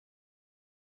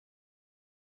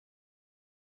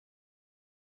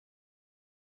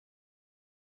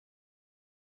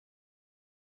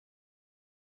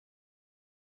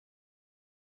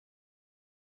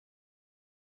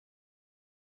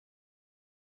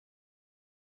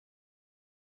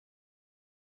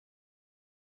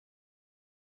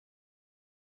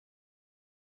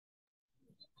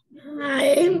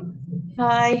Hi.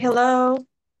 Hi, hello.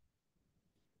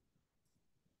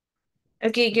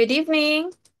 Okay, good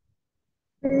evening.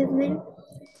 Good evening.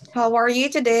 How are you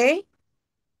today?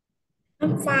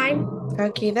 I'm fine.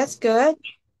 Okay, that's good.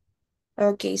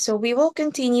 Okay, so we will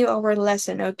continue our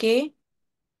lesson, okay?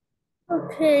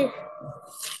 Okay.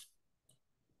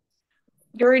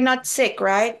 You're not sick,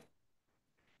 right?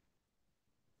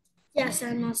 Yes,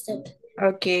 I'm not sick.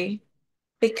 Okay.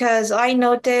 Because I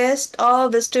noticed all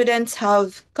the students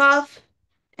have cough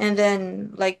and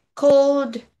then like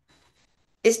cold.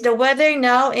 Is the weather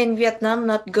now in Vietnam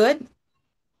not good?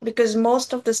 Because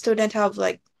most of the students have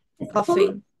like It's called,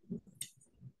 coughing.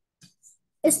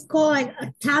 it's called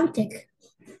automatic.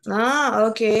 Ah,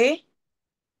 okay.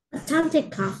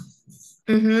 Automatic cough.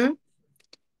 Mm-hmm.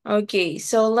 Okay,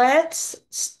 so let's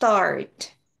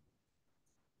start.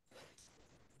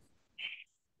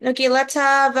 Okay, let's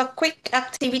have a quick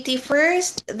activity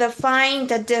first. The find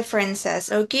the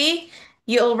differences, okay?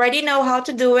 You already know how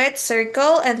to do it.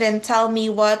 Circle and then tell me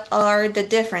what are the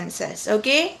differences,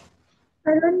 okay?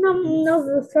 I don't know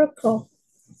the circle.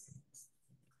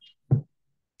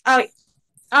 Oh,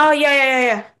 oh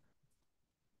yeah.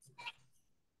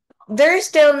 There's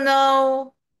still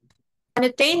no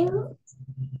annotate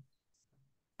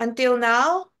until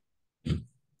now.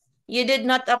 You did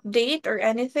not update or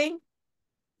anything.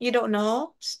 You don't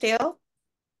know still.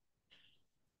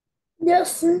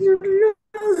 Yes, you know.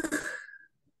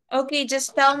 Okay,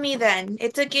 just tell me then.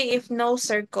 It's okay if no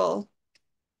circle.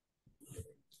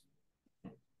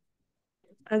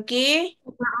 Okay?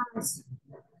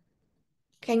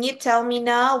 Can you tell me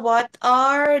now what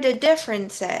are the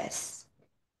differences?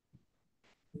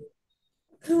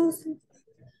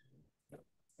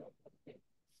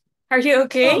 Are you Oh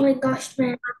okay? my gosh,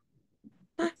 man.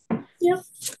 Yep.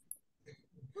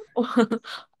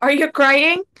 Are you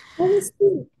crying? I can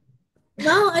see.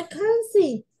 No, I can't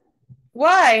see.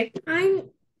 Why? I'm.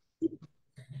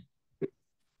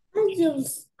 I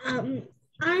just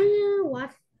I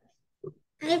what?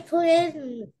 I put it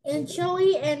in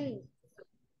Joey and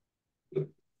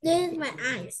then my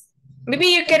eyes, Maybe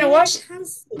you and can then I wash. can't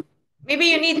see. Maybe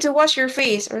you need to wash your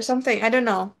face or something. I don't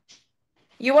know.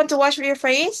 You want to wash your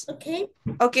face? Okay.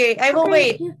 Okay, I will Okay.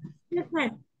 wait. You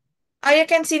can. Ah, you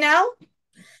can see now?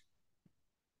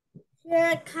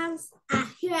 Here comes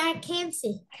here I can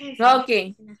see. Can see.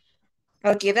 Okay.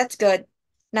 Okay, that's good.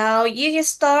 Now you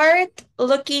start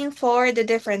looking for the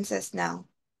differences now.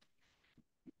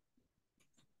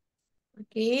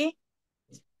 Okay.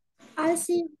 I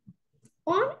see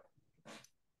one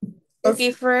Okay,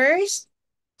 is first,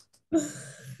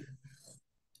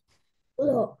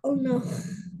 oh no.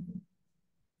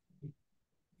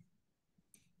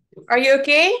 are you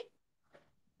okay?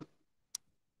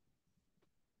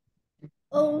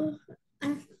 Oh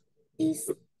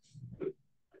is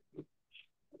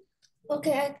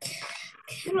okay, I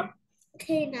cannot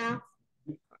okay now.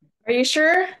 Are you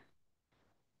sure?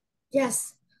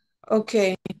 Yes.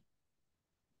 Okay.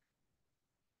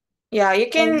 Yeah, you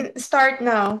Um can start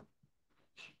now.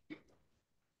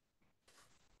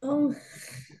 um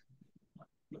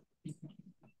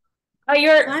Oh,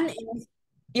 you're one is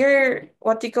you're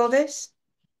what do you call this?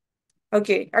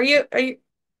 Okay. Are you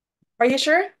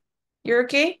sure? You're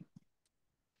okay?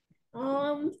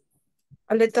 um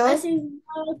A I little? think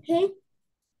not okay.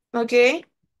 Okay.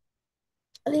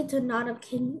 A little not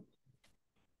okay.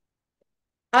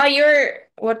 Ah, you're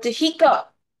what the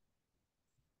hiccup.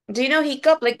 Do you know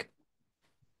hiccup? Like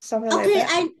something like Okay,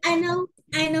 that?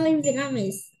 I know in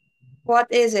Vietnamese. What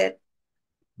is it?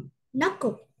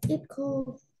 Knuckle. It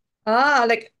called Ah,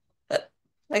 uh,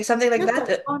 like something like that?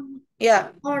 knuckle Yeah.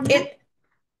 or nut. It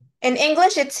in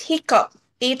English it's hiccup.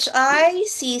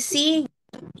 HICC.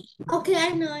 Okay, I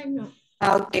know.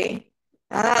 Okay.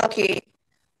 Ah, okay.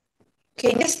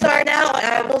 Can you start now?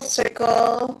 I will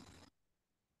circle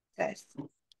test.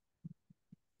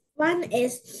 One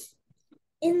is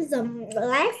in the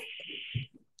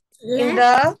In left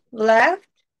the left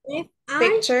left eye.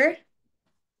 picture,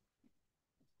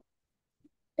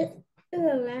 In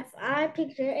the left eye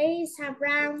picture is a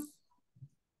brown.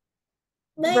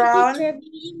 The brown. picture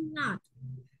being not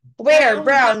Where? brown,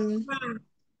 dark Brown. brown,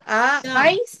 Ah, dark.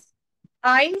 eyes?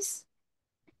 Eyes?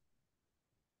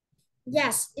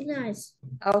 Yes, it is.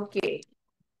 Okay.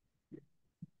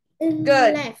 In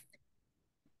Good. left,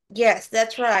 Yes,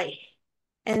 that's right.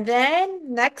 And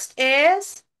then next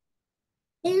is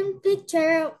in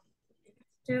picture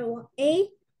A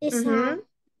is mm-hmm.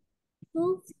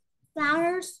 two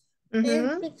flowers. In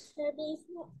Mm-hmm. picture B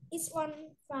is one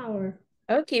flower.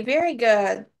 Okay, very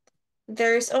good.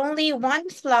 There's only one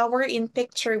flower in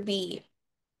picture B.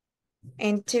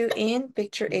 and 2 in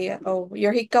picture A. Oh,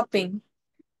 you're hiccuping.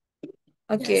 Yes.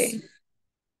 Okay.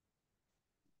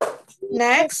 It's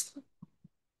Next.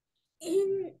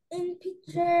 in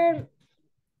picture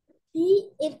B.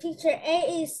 In picture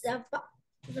A is the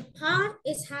pot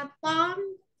is have bounce.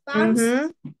 Mm-hmm.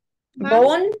 Bounce.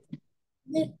 Bone.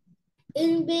 The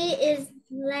in B is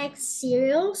like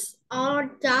cereals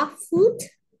or dog food.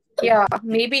 Yeah,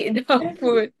 maybe dog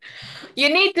food.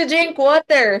 You need to drink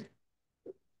water.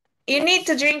 You need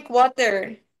to drink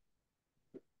water.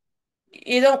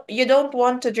 You don't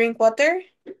want to drink water?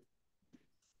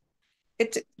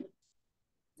 It's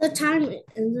The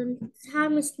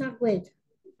time is not good.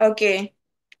 okay.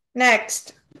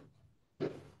 Next.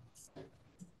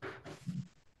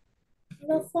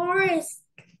 The forest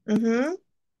Mm-hmm.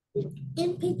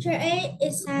 in picture A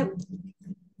is have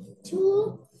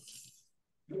two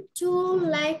two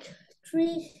like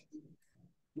three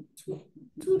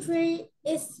two three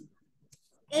is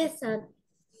a is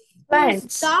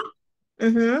Plants. dark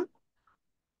Mm-hmm.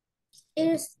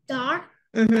 is dark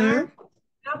Mm-hmm. dark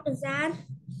dark than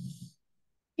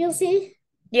you see in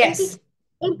Yes.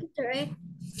 in picture A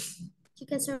you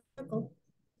can circle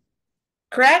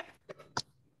Correct?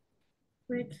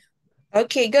 right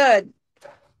Okay, good.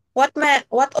 What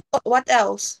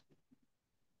else?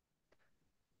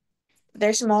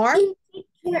 There's more? in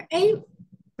picture A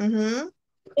Mm-hmm.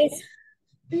 is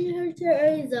in picture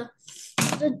A is the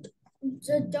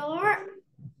the door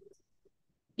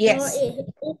Yes, is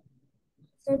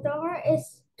the door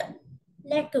is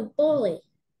like a bully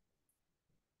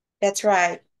that's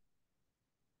right.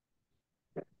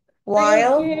 but in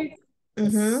While, here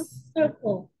mm-hmm. it's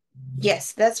circle.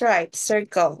 Yes, that's right.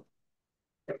 Circle.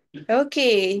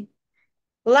 Okay.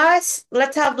 Let's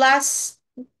have last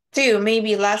two,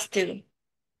 maybe last two.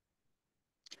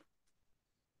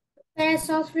 There's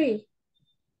all three.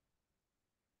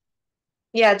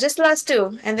 Yeah, just last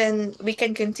two, and then we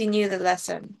can continue the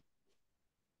lesson.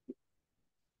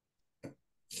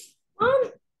 One,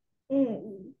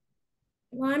 mm,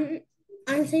 one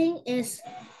I think is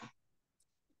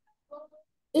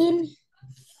in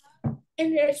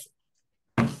this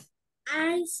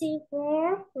I see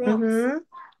four rocks. Mm-hmm.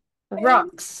 And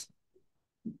Rocks.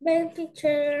 then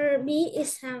picture B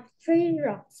is have three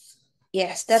rocks.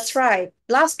 Yes, that's right.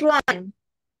 Last one.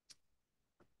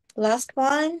 Last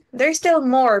one. There's still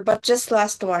more, but just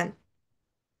last one.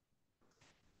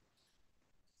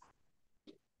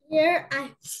 Here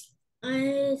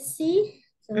I see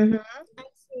the Mm-hmm. I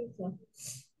see the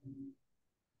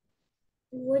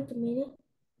wait a minute.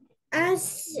 I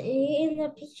see in the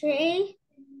picture A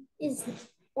is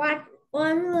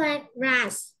one like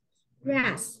grass.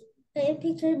 In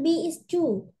picture B is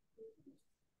two.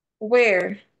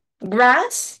 Where?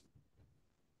 Grass?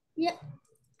 Yeah,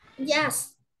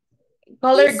 yes.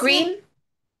 Color It's like green?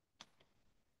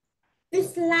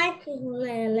 it's like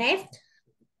left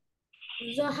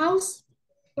the house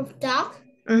of dog.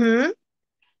 Mm-hmm.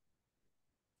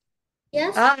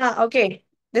 Yes, Ah, okay.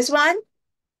 This one?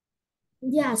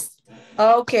 yes.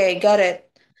 Okay, got it.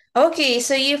 Okay,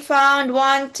 so you found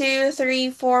one, two, three,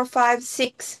 four, five,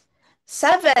 six,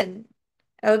 seven.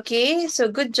 Okay, so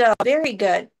good job. Very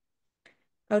good.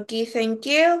 Okay, thank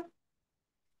you.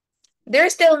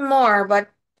 There's still more, but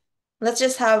let's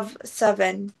just have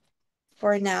seven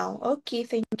for now. Okay,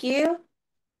 thank you.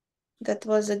 That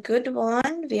was a good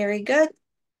one. Very good.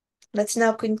 Let's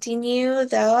now continue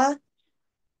the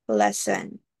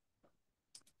lesson.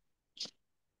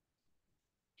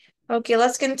 Okay,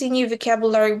 let's continue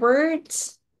vocabulary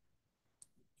words.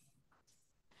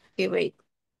 Okay, wait.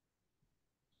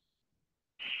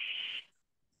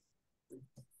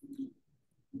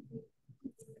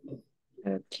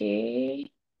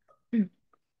 Okay.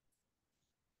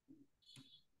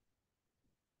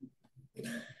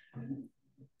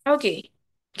 Okay.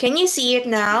 Can you see it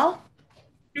now?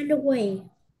 Underway,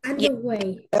 Yeah,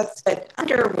 underway, that's it.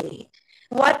 Underway.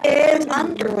 What is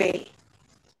underway. underway?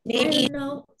 I Maybe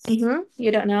don't know.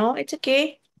 you don't know. It's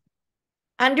okay.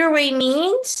 Underway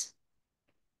means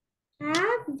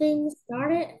Have been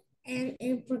started and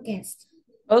in progress.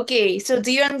 okay. So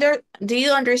do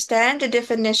you understand the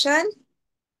definition?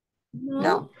 No.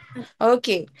 No,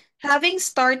 Okay. Having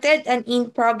started and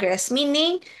in progress,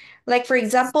 meaning like for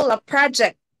example, a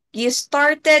project. You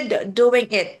started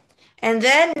doing it and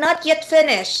then not yet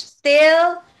finished.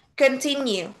 Still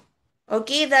continue.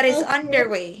 Okay, that is okay.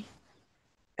 underway.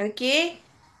 Okay?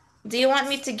 Do you want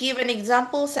me to give an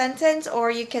example sentence or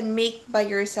you can make by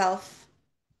yourself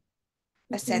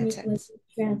a You can make my sentence?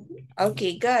 friend.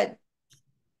 Okay, good.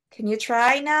 Can you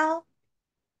try now?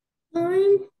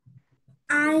 I'm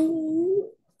I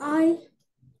I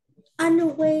on the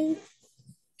way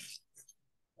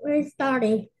we're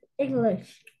studying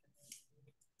English.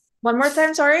 One more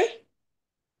time, sorry.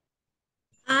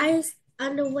 I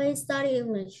on the way study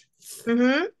English.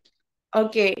 Mm-hmm.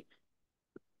 Okay.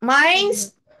 My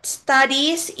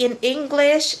studies in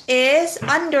English is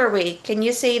underway. Can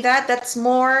you say that? That's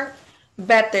more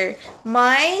better.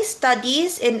 My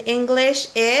studies in English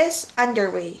is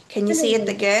underway. Can you say it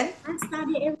Anyway, again? I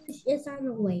study English is on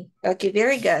the way. Okay,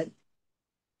 very good.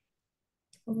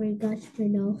 Oh my gosh, my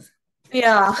nose.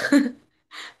 Yeah.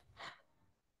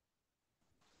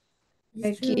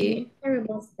 It's Okay.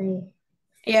 terrible day.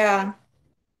 Yeah.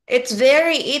 It's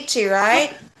very itchy,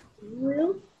 right? Shock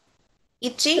value.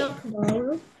 Itchy? Shock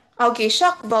value. Okay,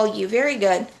 shock value. Very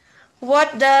good.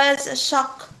 What does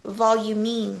shock value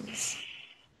means?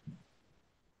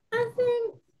 I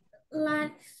think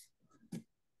like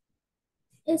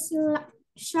it's like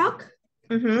shock.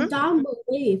 Mm-hmm. Don't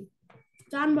believe.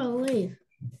 Don't believe.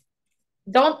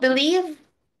 Don't believe?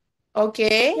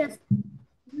 Okay. Yes.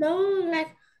 No,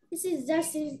 like this is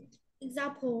just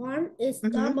example one is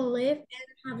Mm-hmm. don't believe and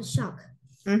have a shock.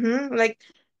 Mm-hmm. Like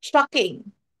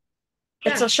shocking.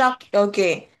 It's a Yes. shock.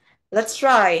 Okay. Let's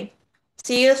try.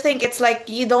 So you think it's like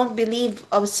you don't believe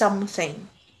of something.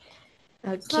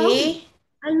 So Okay.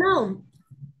 I know.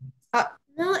 Uh,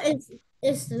 No, it's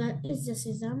like it's just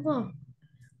example.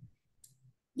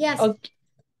 Yes, okay.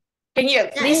 Can you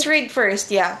that please is read first?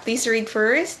 Yeah, please read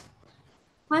first.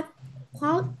 what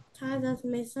quote time does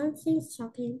make something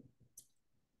shocking.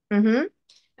 Mm-hmm.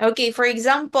 Okay, for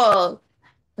example,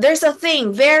 there's a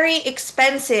thing very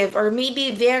expensive or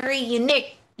maybe very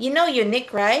unique. You know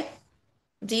unique, right?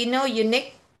 Do you know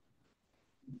unique?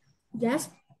 Yes,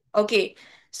 Okay.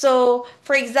 So,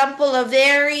 for example, a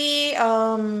very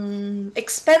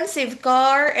expensive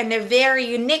car and a very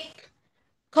unique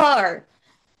car.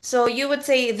 So you would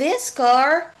say this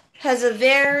car has a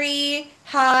very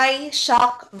high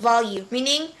shock value,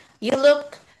 meaning you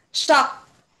look shocked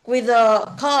with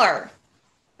the car.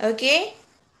 Okay?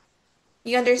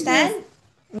 You yes, understand?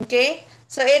 Okay?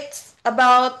 So it's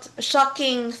about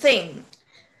shocking thing.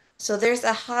 So there's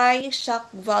a high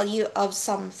shock value of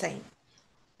something.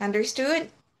 Understood?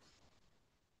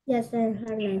 yes, I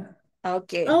heard that.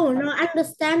 Okay. Oh no,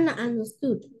 understand,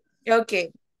 understood.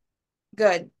 Okay.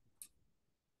 Good.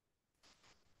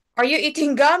 Are you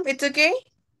eating gum? It's okay?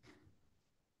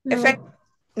 Effect?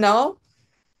 No,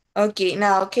 No? Okay.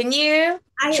 Now, can you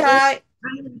I ate, try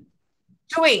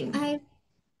chewing? I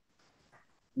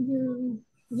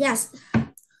yes,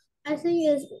 I think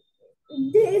it's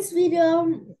this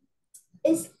video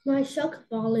is my shock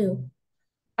value.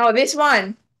 Oh, this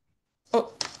one.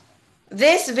 Oh,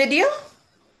 this video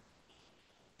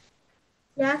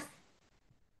Yes,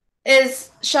 is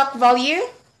shock value.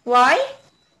 Why?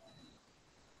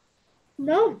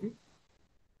 no,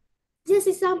 just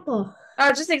example.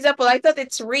 Oh, just example. I thought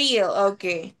it's real.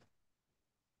 Okay.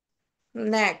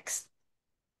 Next.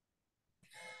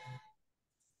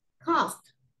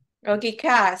 Cost, Okay,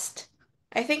 cast.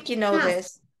 I think you know cost.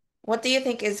 this. What do you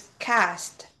think is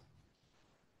cast?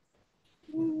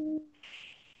 Mm,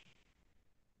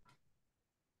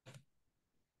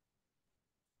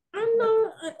 I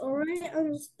know I already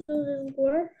understood this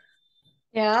word.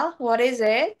 Yeah, what is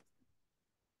it?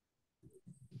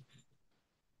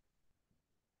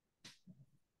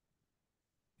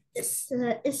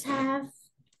 It's have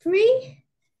three.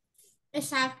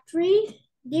 It's have three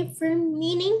different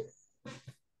meaning.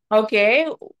 Okay.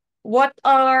 What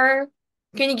are,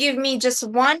 can you give me just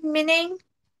one meaning?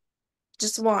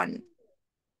 Just one.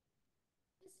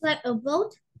 It's like a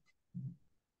vote.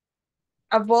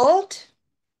 A volt?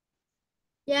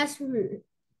 Yes,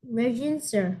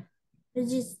 register,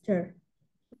 register.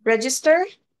 Register?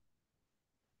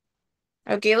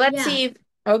 Okay, let's Yeah, see.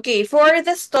 Okay, for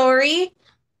the story,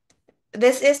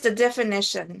 this is the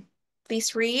definition.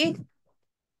 Please read.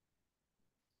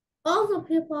 all the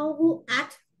people who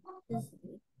act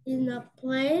in a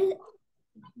play,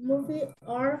 movie,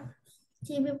 or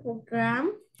TV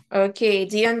program. Okay,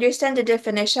 do you understand the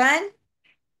definition?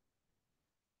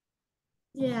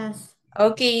 Yes.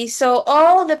 Okay, so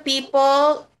all the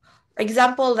people,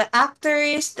 example, the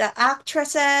actors, the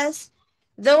actresses,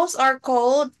 those are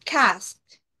called cast.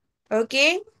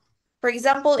 Okay? For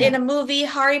example, in Yeah. a movie,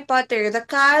 Harry Potter, the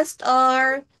cast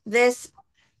are this,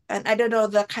 and I don't know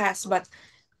the cast, but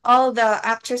all the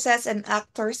actresses and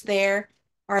actors there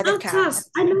are the Oh, cast. cast.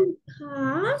 I know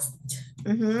cast.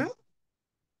 Mm-hmm.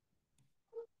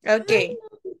 I Okay.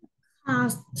 know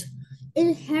cast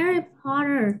in Harry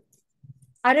Potter.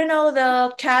 I don't know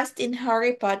the cast in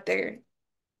Harry Potter.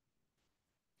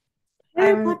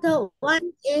 Harry I'm Potter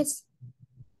one is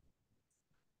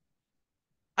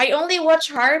I only watch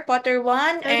Harry Potter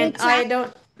one, Harry and I Jack.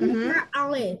 don't. Mm-hmm.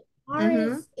 Harry. Harry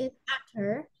Mm-hmm. is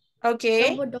actor.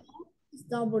 Okay. Dumbledore is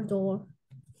Dumbledore. And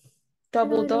I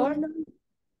Dumbledore. don't know.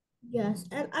 Yes,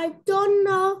 and I don't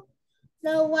know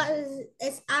what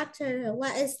is actor.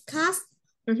 What is cast?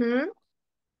 Mm-hmm.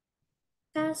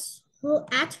 Cast who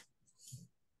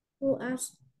Who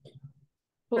act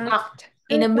act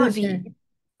in Harry a movie? Potter.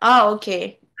 Oh,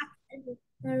 okay.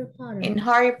 Harry In Potter.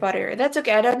 Harry Potter. That's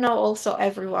okay. I don't know also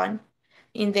everyone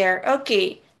in there.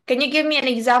 Okay. Can you give me an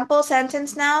example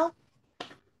sentence now?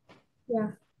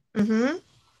 Yeah. Mm-hmm.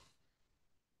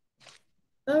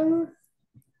 Um.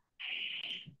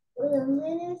 Wait a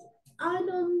minute. I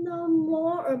don't know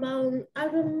more about. I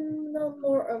don't know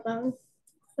more about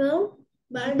film,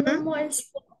 but I know Mm-hmm. more in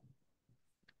sport.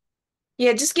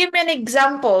 Yeah, just give me an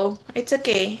example. It's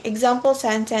okay. Example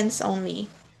sentence only.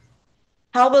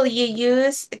 How will you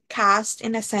use a cast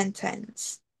in a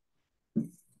sentence?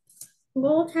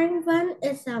 Ngô Thanh Vân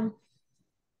is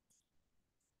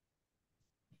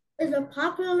a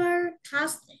popular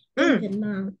cast in Mm,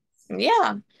 Vietnam.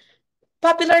 yeah.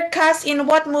 Popular cast in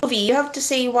what movie? You have to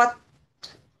say what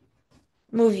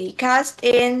movie. Cast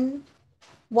in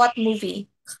what movie?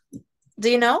 Do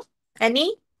you know?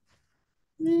 Any?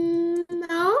 No,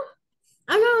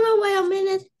 I don't know. Wait a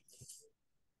minute.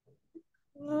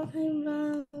 Ngô Thanh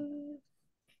Vân.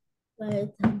 Wait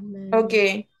a minute.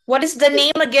 Okay. What is the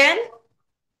name again?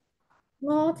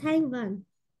 Ngô Thanh Vân.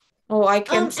 Oh, I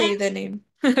can't Um, and, say the name.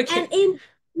 and Okay. in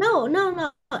no,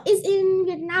 it's in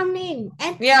Vietnam name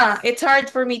Yeah, it's hard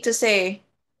for me to say.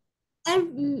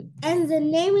 and the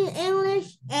name in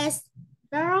English is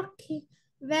Veronica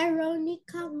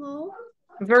Ngô.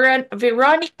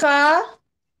 Veronica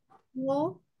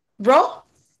Ngô, Bro?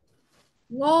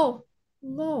 Ngô,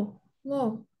 Ngô,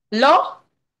 Ngô. Lo?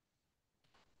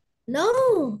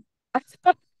 No.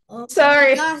 Oh my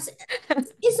Sorry. gosh.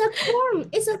 It's a corn.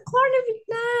 It's a corn in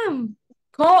Vietnam.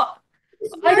 Ko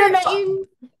It's I don't where know. in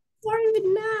corn in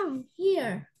Vietnam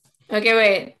here. Okay,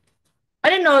 wait. I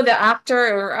don't know the actor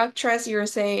or actress you're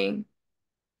saying.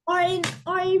 Or in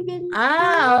Vietnam.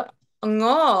 Ah,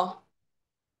 ngo.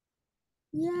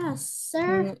 Yes,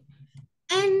 sir. Mm,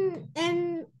 And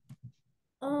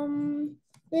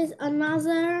there's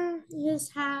another he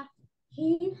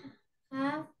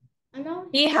have I know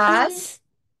he he has.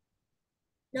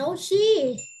 no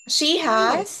she She he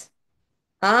has.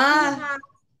 he Ah,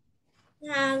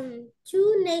 has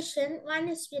two nations. One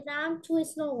is Vietnam, two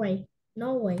is Norway.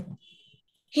 Norway.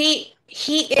 he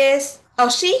is. Oh,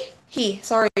 she. He.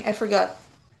 Sorry, I forgot.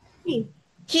 He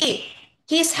He.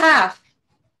 He's half.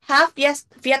 Yes,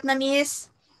 Vietnamese,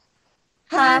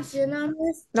 half half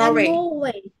Vietnamese and Norway,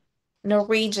 Norway.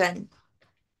 Norwegian.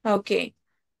 Okay.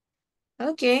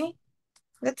 Okay.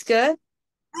 That's good.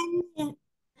 And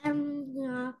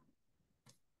and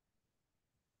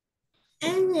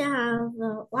and you have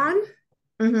one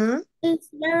Mm-hmm. is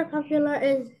very popular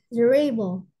is the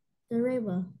rainbow. The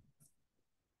rainbow.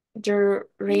 Here,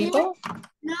 Durable.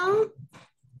 now,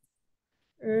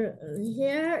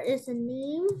 here is a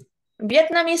name.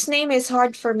 Vietnamese name is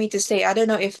hard for me to say. I don't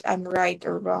know if I'm right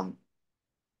or wrong.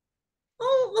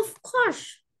 Oh, of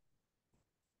course.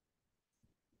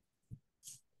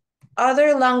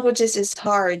 Other languages is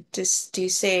hard to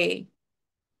say.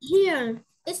 Here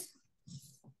is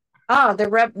Ah,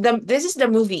 this is the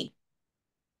movie.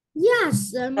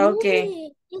 yes, the Okay.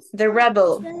 movie The is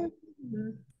Rebel. very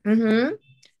popular.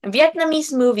 Mm-hmm.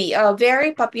 Vietnamese movie. A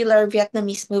very popular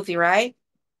Vietnamese movie, right?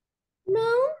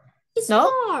 No, it's No?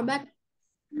 more, but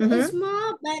Mm-hmm. it's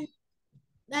more, but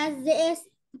there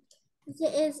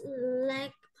is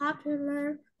like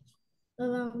popular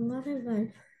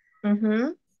whatever. Mm-hmm.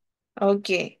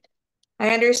 Okay. I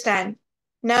understand.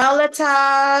 Now let's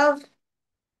have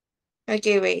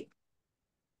okay, wait.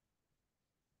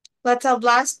 Let's have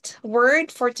last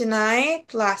word for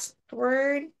tonight. Last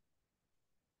word.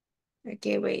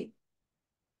 Okay, wait.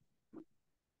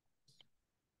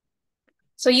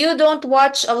 So you don't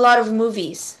watch a lot of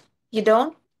movies. You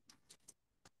don't?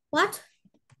 What?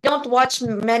 Don't watch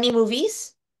many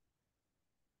movies?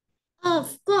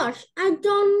 Of course, I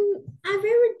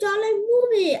very don't like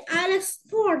movie. I like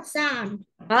sports and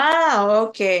Ah,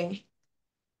 okay.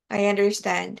 I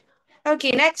understand.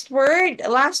 Okay, next word,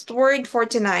 last word for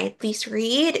tonight. Please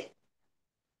read.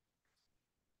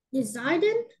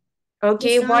 decided,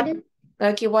 Okay, decided.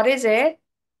 what is it?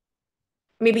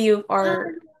 Maybe you Uh,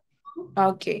 are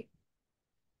okay.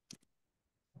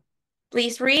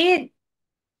 Please read.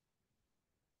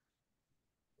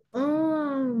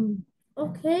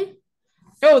 okay.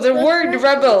 Oh, the The word first,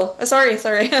 rebel. Sorry.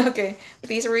 Okay.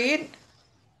 Please read.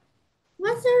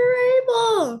 what's a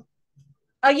rainbow?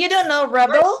 You don't know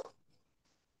rebel?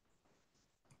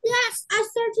 Yes, I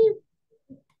searched.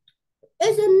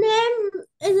 Is a name.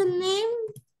 Is a name.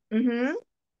 Mm-hmm.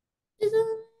 Is a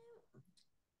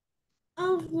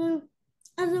of the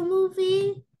of the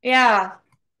movie. Yeah.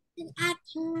 And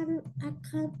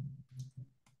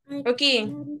I Okay.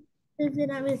 can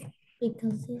Vietnam is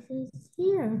because this is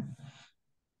here.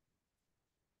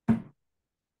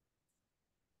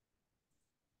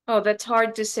 Oh, that's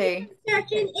hard to You say. can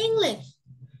search in English.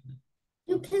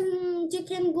 You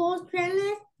can go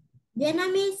translate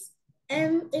Vietnamese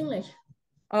and English. You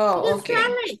Oh, can okay.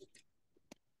 translate.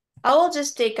 I will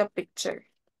just take a picture.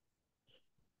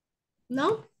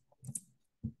 No?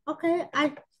 Okay,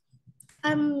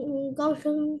 I'm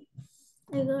going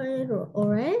I go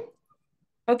alright.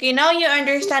 Okay, now you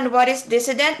understand what is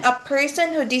dissident? A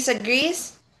person who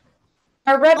disagrees?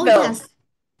 A Oh rebel. yes.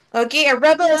 Okay, a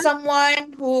rebel is Yeah.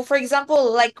 someone who, for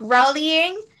example, like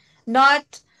rallying,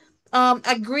 not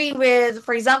agree with,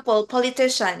 for example,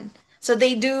 politician. So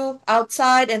they do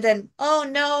outside and then, oh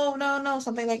no, no, no,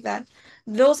 something like that.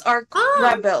 Those are Oh,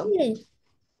 rebel. okay.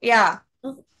 Yeah.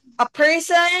 Oh, A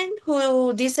person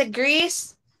who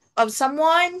disagrees of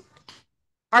someone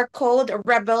are called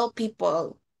rebel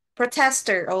people.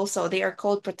 Protester also, they are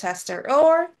called protester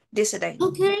or dissident.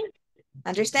 okay.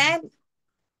 Understand?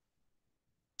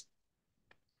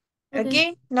 Okay.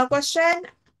 Okay, no question?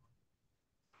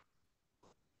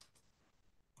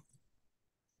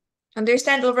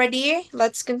 Understand already?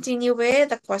 Let's continue with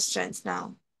the questions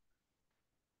now.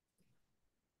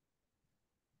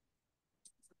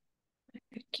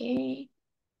 Okay.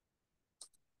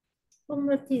 From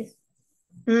my teeth.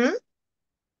 Hmm?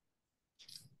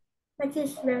 My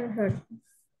teeth very hurt.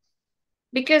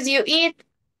 Because you eat,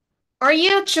 are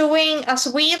you chewing a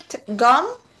sweet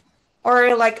gum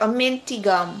or like a minty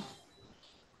gum?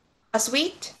 A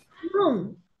sweet?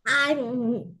 No.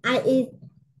 I eat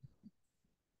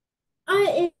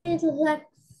like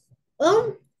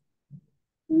um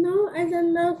no, I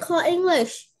don't know call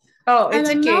English. Oh, I it's don't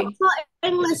know okay. call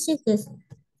English is this.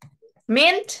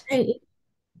 Mint? I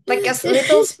Like a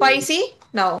little eat. spicy?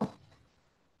 No.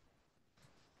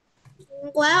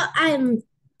 Well, I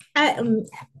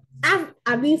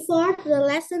before the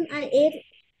lesson I ate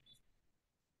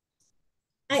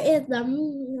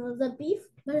the beef,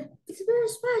 but it's very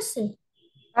spicy.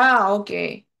 Ah,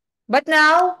 okay. But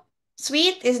now,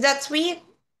 sweet? Is that sweet?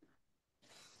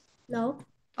 No,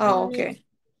 I Oh, don't eat. okay.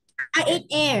 I eat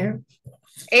air.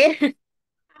 Eh,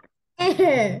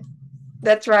 Air.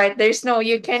 that's right. There's no,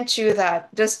 you can't chew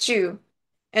that. Just chew.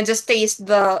 And just taste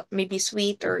the maybe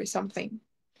sweet or something.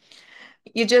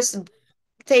 You just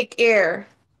take air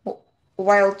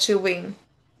while chewing.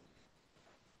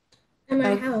 And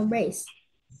I Uh, have a brace.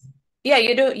 yeah,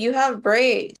 you do. You have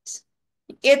braids.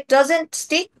 It doesn't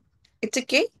stick. It's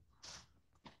okay.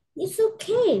 It's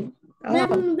okay.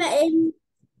 Oh.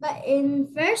 But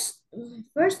in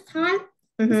first time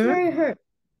it's Mm-hmm. very hurt.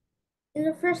 In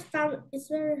the first time it's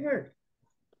very hurt.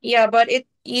 Yeah, but it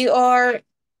you are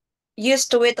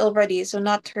used to it already, so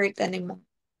not hurt anymore.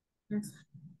 Yes.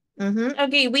 Mm-hmm.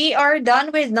 Okay, we are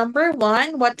done with number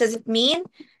one. What does it mean?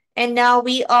 And now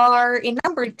we are in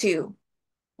number two.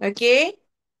 Okay,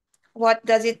 what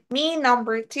does it mean?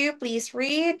 Number two, please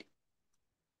read.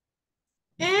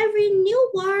 Every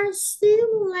new war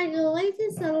seems like the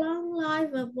latest a long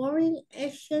life of boring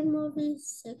action movie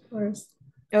sequels.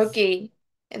 Okay,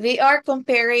 they are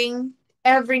comparing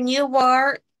every new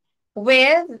war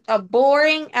with a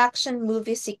boring action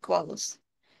movie sequels.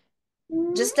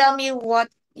 Hmm? Just tell me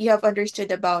what you have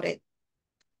understood about it.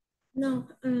 No,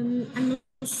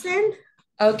 understand?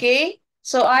 Okay,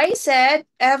 so I said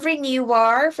every new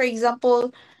war, for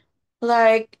example,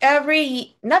 like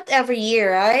every not every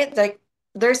year, right? Like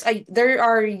there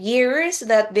are years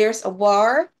that there's a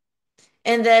war,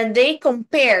 and then they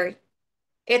compare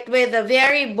it with a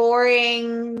very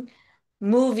boring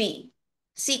movie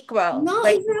sequel. No,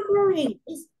 Like it's not boring.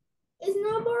 It's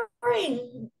not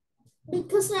boring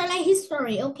because I like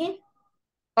history. Okay,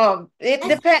 it it's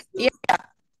depends. not,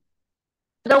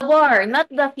 The war, not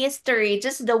the history,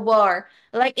 just the war.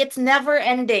 Like it's never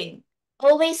ending.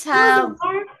 Always no the have.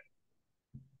 war.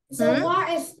 The Hmm? war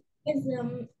is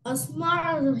a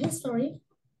smart of history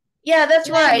Yeah, that's like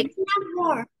right. Vietnam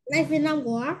War, like Vietnam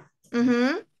War.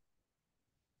 Mm-hmm.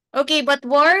 Okay, but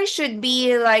war should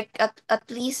be like at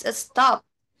least a stop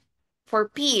for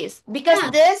peace because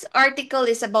Yes, this article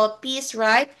is about peace,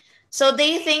 right? So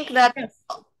they think that yes.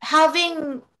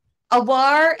 having a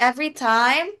war every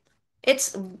time,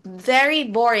 it's very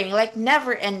boring, like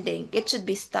never ending. It should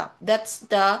be stopped. That's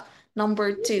the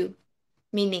number two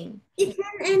meaning. It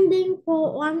can ending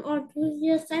for 1 or 2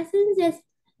 years. I think yes.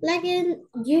 like in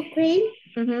Ukraine.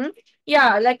 Mm-hmm.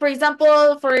 Yeah, like for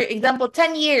example,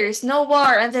 10 years, no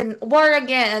war, and then war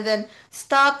again, and then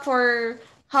stop for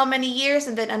how many years,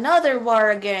 and then another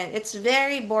war again. It's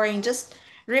very boring, just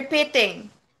repeating,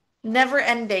 never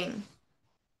ending.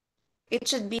 It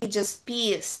should be just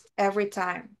peace every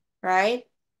time, right?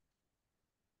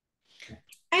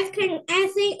 I think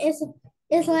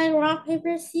it's like rock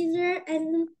paper scissors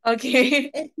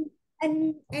Okay.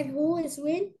 and and who is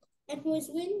win and who is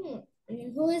win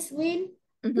and who is win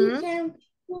who Mm-hmm. can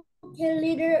who can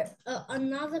leader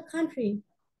another country.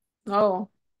 Oh,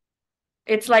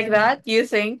 it's like that, you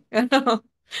think?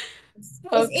 It's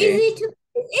Okay.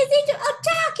 easy to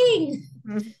attacking.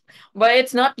 Mhm. But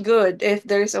it's not good if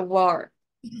there's a war.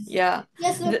 Yeah.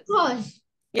 Yes, of The, course.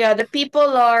 yeah, the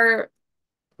people are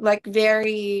like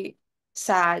very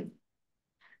sad.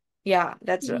 Yeah,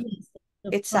 Yes, of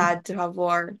it's course. sad to have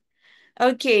war.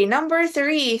 Okay, number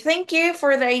three. Thank you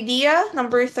for the idea.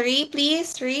 Number three,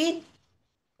 please read.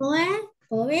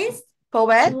 Poets,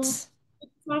 Poets.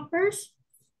 philosophers,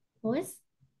 poets,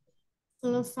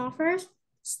 philosophers,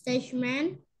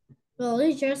 statesmen,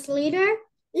 religious leader,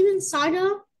 even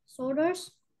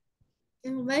soldiers,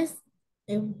 invest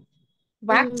in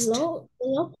Waxed.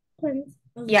 eloquent.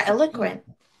 Yeah, eloquent.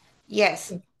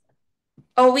 Yes.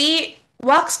 Oh, we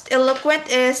waxed eloquent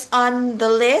is on the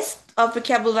list of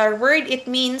vocabulary word. It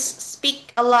means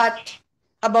speak a lot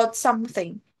about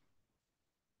something.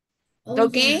 Oh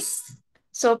Okay? yes.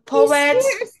 So He's here poets.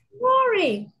 is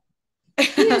boring.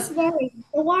 Here's boring.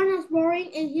 The one is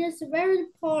boring and here's very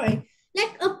boring.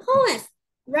 Like a poet.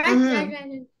 Right, right, Mm-hmm.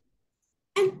 right.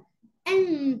 And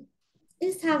and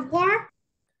this have war.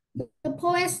 The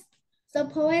poets the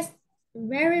poets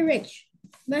very rich.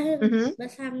 Mm-hmm.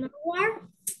 But have no war.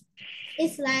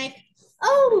 It's like,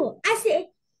 oh, I see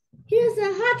here's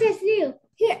the hottest view.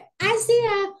 Here I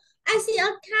see a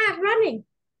cat running.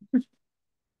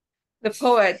 The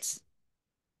poets.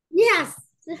 Yes.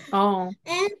 Oh.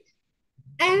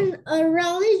 And a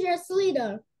religious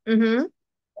leader. Mm-hmm.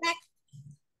 Like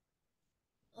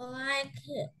like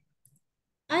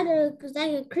I don't know,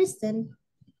 like a Christian.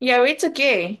 Yeah, it's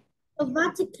okay. A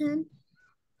Vatican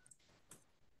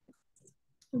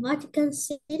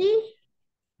City.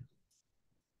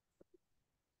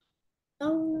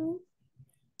 Oh,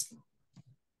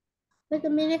 wait a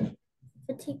minute.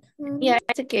 Yeah, Vatican.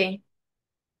 it's okay.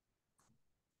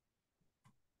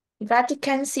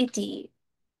 Vatican City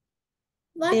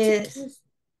is Vatican.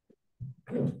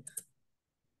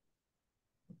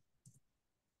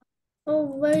 Oh,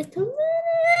 wait a minute.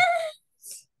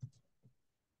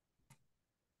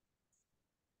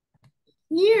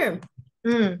 Here,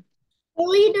 mm, the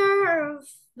leader of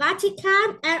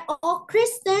Vatican and all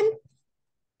Christian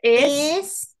is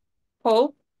is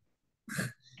Pope.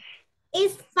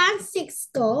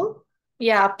 Francisco.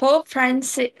 Yeah, Pope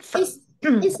Francis Is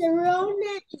a real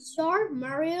name is George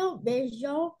Mario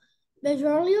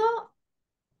Bergoglio.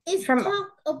 Is from talk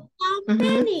about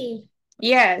mm-hmm.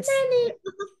 Yes. many of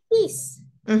these,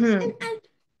 Mm-hmm. and I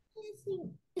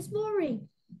think it's boring.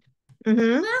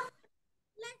 Mm-hmm. Well,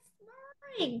 let's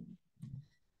boring.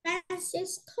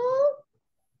 Francisco,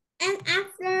 and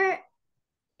after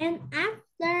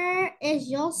is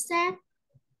Joseph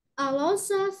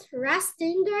Aloysius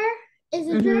Ratzinger is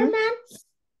a Mm-hmm. German.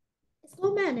 It's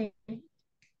so many, and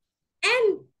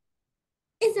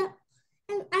is a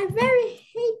and I very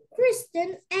hate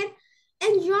Christian and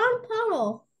John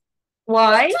Paul. It's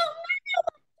Why? so many of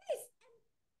this.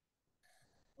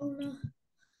 Oh no,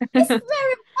 it's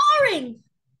very boring.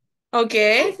 I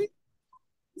Okay. think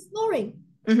it's boring.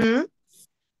 Mm-hmm.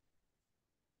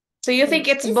 So you think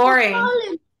it's It's a boring?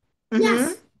 boring. Mm-hmm.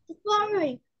 Yes, it's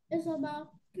boring. It's about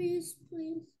peace,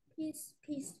 please, peace,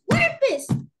 peace. Where peace?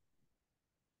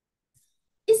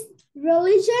 It's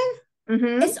religion.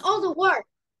 Mm-hmm. It's all the world.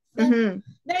 Mm-hmm.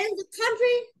 But in the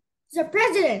country, the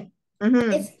president.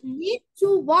 Mm-hmm. It's need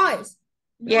two boys,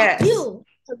 not Yes. you,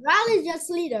 the religious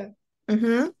leader.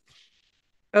 Mm-hmm.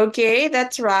 Okay,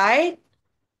 that's right.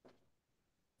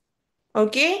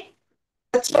 Okay.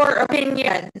 That's your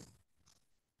opinion.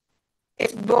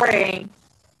 It's boring.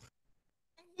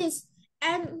 He's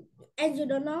and you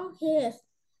don't know he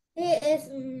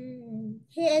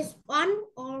is one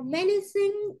or many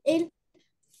things in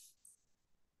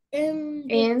the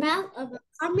In path of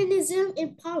communism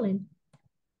in Poland.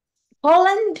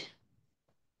 Poland?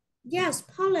 Yes,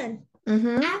 Poland.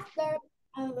 Mm-hmm. After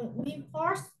we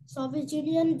forced Soviet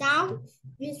Union down,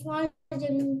 before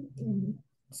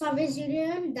Soviet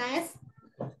Union death,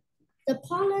 the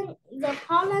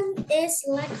Poland is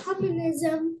like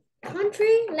communism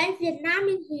country like Vietnam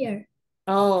in here.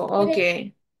 Oh, But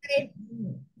okay. it,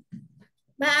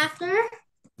 But after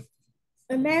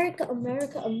America,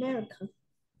 America, America.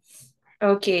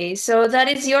 Okay, so that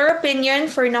is your opinion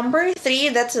for number 3.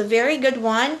 That's a very good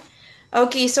one.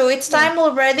 Okay, so it's Yeah. time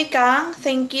already, Kang.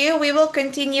 Thank you. We will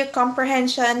continue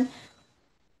comprehension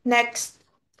next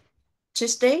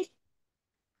Tuesday.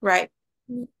 Right.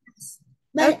 Yes.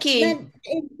 But Okay.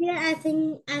 in here I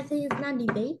think it's not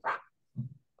debate.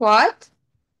 What?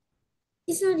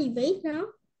 It's not debate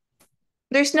now.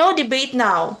 There's no debate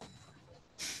now.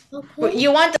 Okay.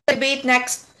 You want a debate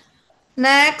next?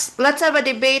 Next, let's have a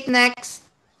debate next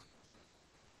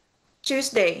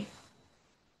Tuesday.